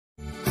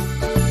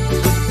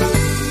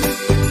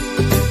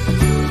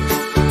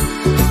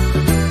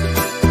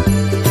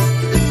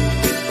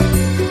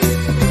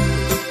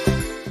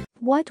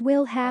What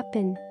will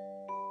happen?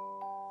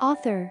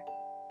 Author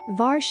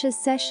Varsha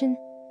Seshan.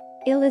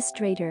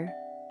 Illustrator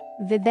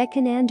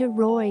Vivekananda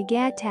Roy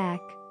Ghatak.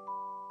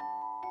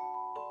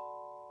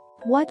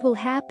 What will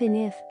happen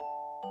if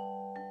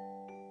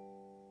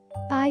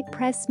I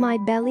press my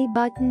belly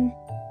button?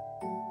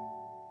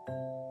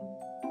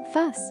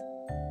 Fuss.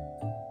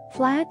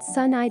 Flat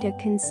Sunita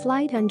can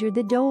slide under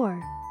the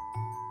door.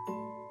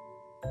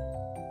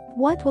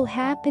 What will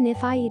happen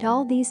if I eat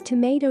all these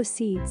tomato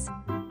seeds?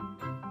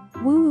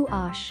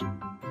 Whooooosh.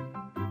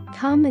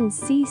 Come and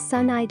see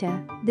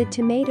Sunita, the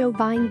tomato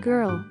vine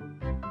girl.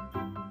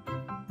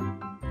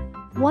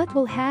 What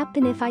will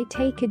happen if I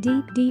take a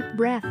deep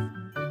breath?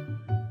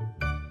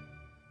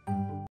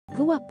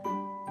 Glwupppp.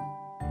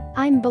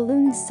 I'm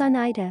Balloon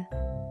Sunita.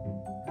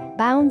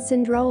 Bounce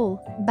and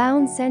roll,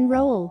 bounce and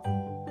roll.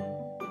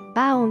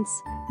 Bounce,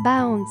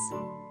 bounce.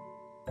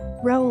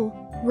 Roll,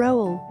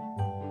 roll.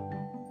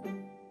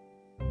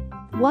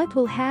 What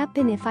will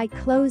happen if I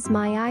close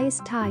my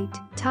eyes tight,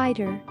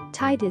 tighter,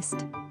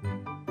 tightest?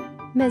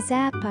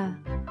 Mazzappa.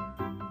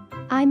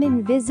 I'm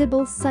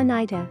Invisible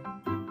Sunita.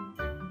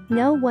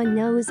 No one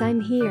knows I'm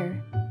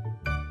here.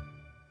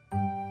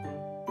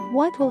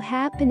 What will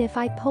happen if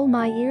I pull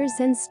my ears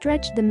and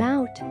stretch them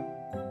out?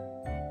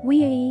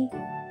 Wheeeee.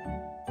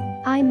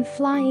 I'm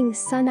Flying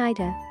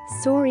Sunita,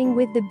 soaring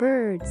with the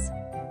birds.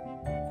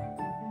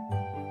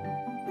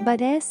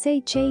 But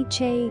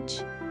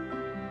shhh.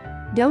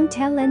 Don't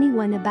tell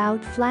anyone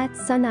about Flat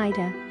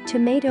Sunita,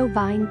 Tomato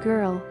Vine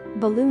Girl,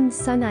 Balloon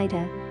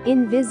Sunita,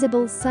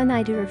 Invisible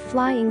Sunita or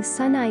Flying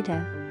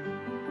Sunita.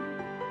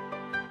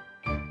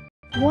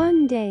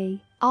 One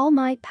day, all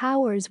my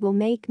powers will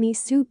make me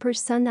Super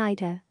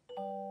Sunita.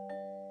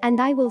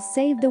 And I will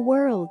save the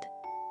world.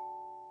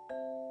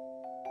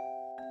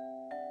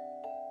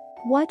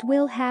 What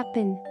will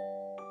happen?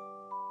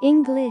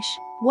 English,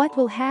 what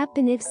will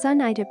happen if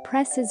Sunita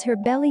presses her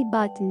belly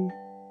button?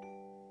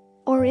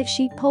 Or if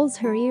she pulls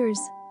her ears?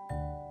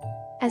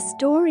 A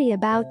story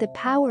about the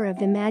power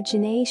of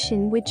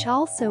imagination which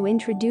also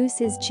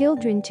introduces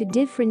children to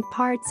different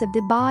parts of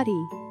the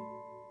body.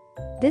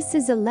 This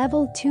is a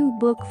level 2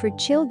 book for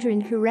children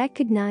who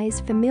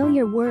recognize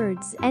familiar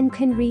words and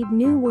can read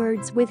new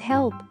words with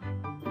help.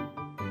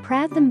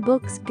 Pratham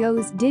Books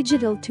goes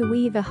digital to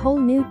weave a whole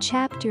new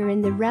chapter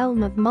in the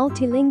realm of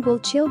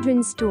multilingual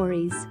children's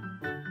stories.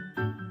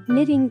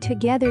 Knitting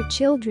together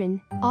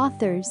children,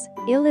 authors,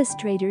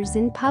 illustrators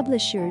and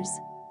publishers.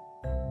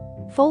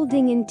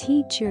 Folding in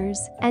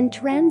teachers and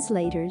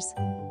translators.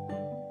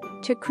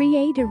 To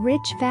create a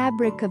rich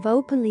fabric of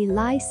openly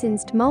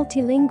licensed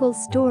multilingual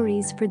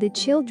stories for the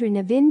children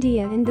of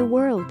India and the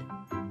world.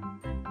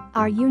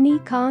 Our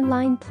unique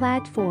online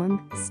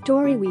platform,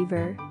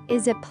 Storyweaver,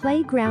 is a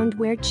playground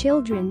where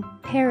children,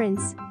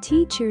 parents,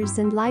 teachers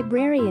and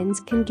librarians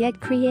can get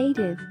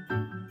creative.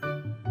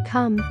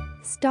 Come,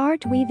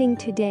 start weaving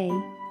today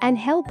and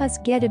help us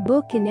get a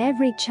book in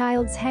every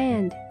child's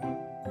hand.